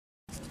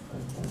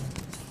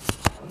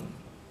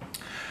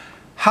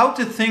How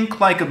to Think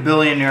Like a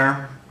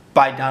Billionaire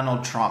by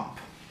Donald Trump.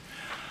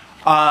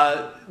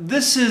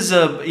 This is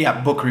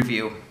a book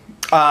review.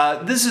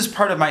 This is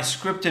part of my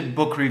scripted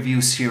book review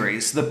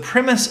series, the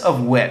premise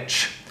of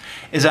which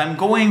is I'm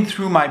going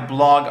through my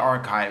blog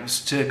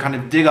archives to kind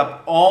of dig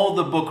up all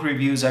the book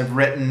reviews I've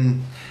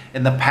written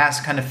in the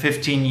past kind of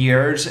 15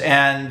 years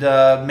and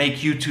make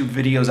YouTube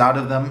videos out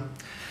of them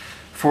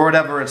for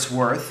whatever it's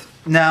worth.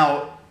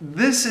 Now,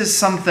 this is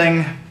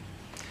something,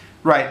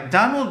 right,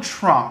 Donald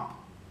Trump,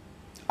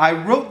 I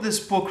wrote this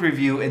book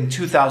review in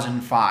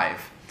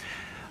 2005.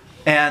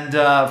 And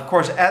of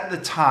course, at the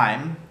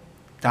time,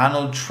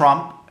 Donald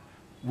Trump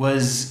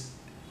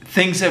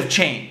things have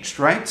changed,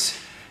 right?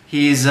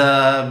 He's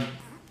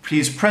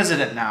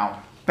president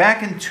now.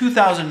 Back in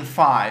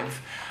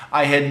 2005,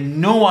 I had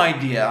no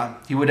idea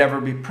he would ever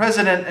be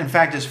president. In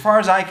fact, as far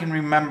as I can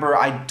remember,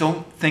 I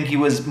don't think he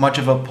was much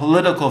of a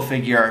political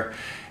figure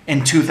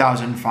in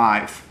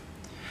 2005.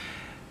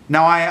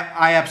 Now,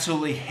 I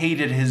absolutely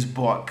hated his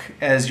book,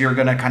 as you're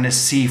going to kind of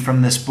see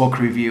from this book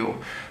review.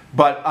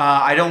 But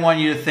I don't want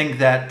you to think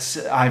that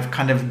I've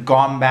kind of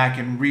gone back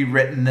and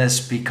rewritten this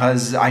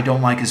because I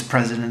don't like his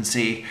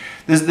presidency.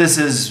 This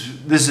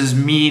is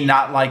me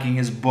not liking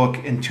his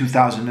book in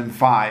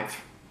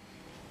 2005.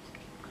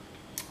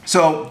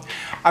 So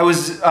I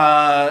was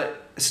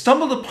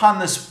stumbled upon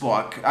this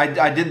book.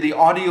 I did the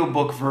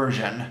audiobook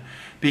version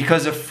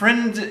because a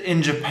friend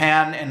in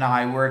Japan and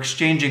I were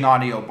exchanging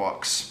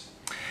audiobooks.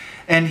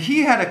 And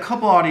he had a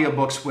couple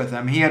audiobooks with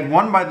him. He had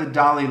one by the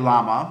Dalai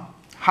Lama,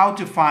 How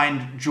to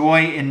Find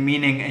Joy and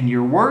Meaning in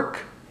Your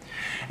Work.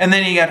 And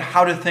then he had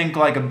How to Think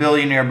Like a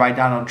Billionaire by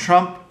Donald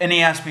Trump. And he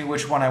asked me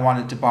which one I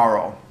wanted to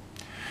borrow.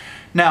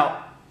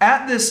 Now,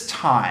 at this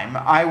time,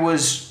 I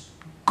was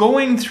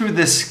going through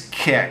this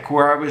kick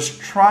where I was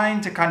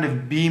trying to kind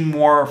of be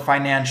more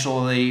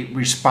financially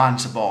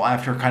responsible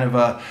after kind of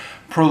a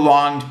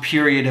prolonged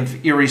period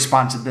of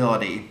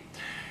irresponsibility.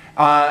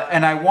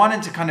 And I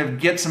wanted to kind of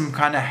get some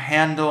kind of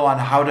handle on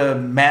how to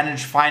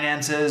manage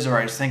finances, or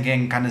I was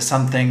thinking kind of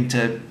something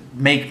to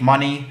make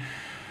money.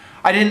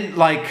 I didn't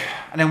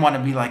want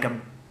to be like a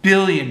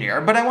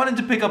billionaire, but I wanted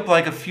to pick up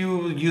like a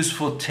few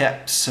useful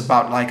tips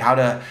about like how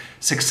to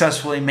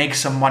successfully make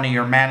some money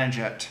or manage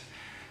it.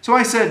 So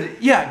I said,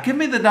 yeah, give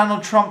me the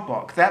Donald Trump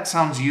book. That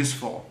sounds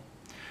useful.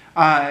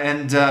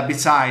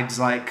 Besides,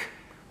 like,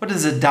 what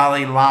does the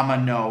Dalai Lama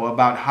know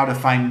about how to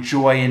find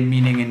joy and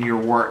meaning in your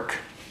work?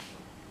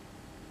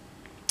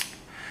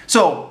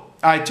 So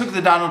I took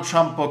the Donald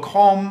Trump book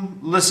home,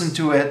 listened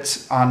to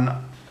it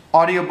on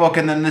audiobook,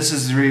 and then this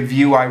is the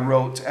review I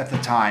wrote at the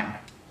time.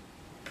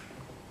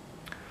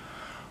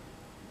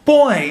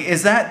 Boy,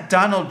 is that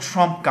Donald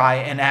Trump guy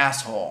an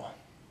asshole.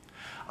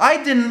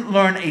 I didn't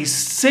learn a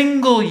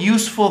single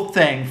useful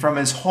thing from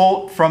his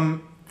whole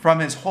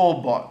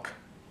book.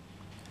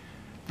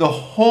 The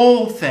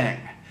whole thing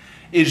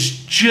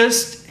is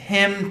just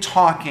him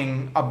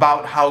talking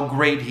about how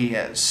great he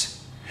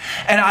is.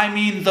 And I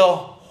mean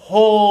the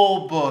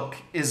whole book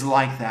is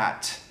like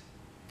that.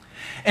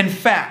 In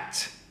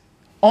fact,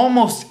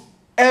 almost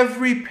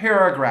every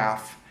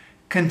paragraph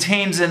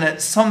contains in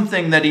it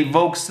something that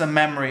evokes the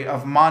memory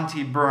of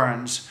Monty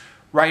Burns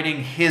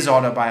writing his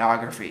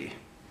autobiography.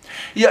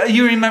 Yeah,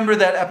 you remember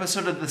that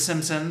episode of The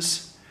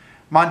Simpsons?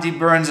 Monty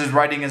Burns is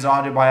writing his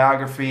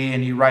autobiography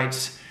and he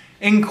writes,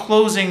 "In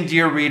closing,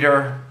 dear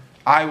reader,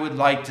 I would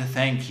like to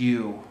thank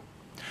you."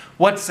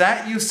 What's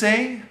that, you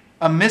say?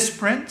 A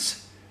misprint?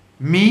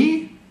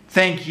 Me?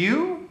 Thank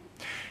you?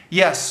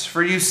 Yes,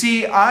 for you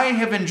see, I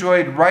have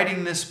enjoyed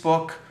writing this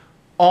book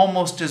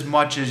almost as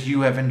much as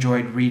you have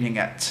enjoyed reading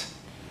it.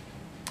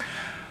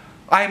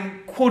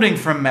 I'm quoting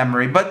from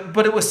memory, but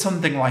it was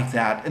something like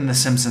that in the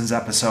Simpsons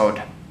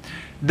episode.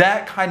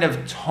 That kind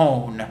of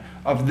tone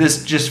of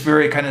this just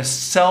very kind of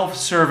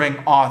self-serving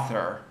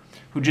author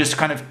who just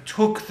kind of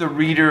took the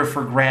reader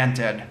for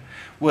granted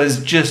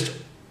was just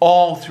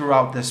all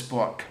throughout this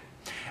book.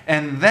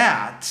 And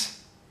that,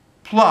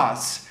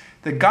 plus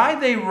the guy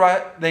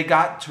they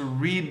got to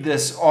read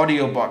this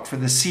audiobook for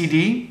the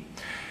CD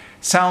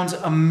sounds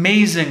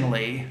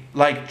amazingly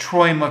like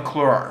Troy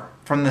McClure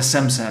from The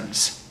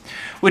Simpsons,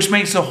 which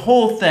makes the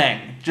whole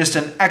thing just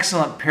an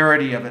excellent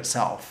parody of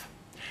itself.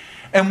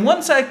 And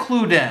once I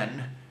clued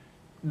in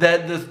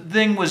that the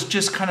thing was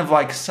just kind of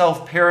like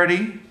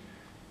self-parody,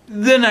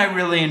 then I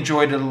really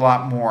enjoyed it a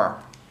lot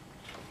more.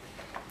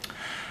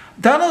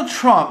 Donald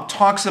Trump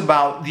talks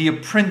about The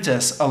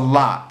Apprentice a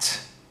lot,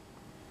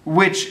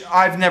 which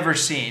I've never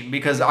seen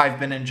because I've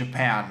been in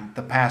Japan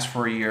the past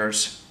 4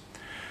 years.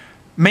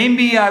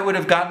 Maybe I would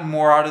have gotten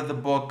more out of the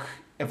book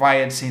if I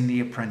had seen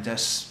The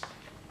Apprentice.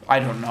 I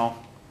don't know.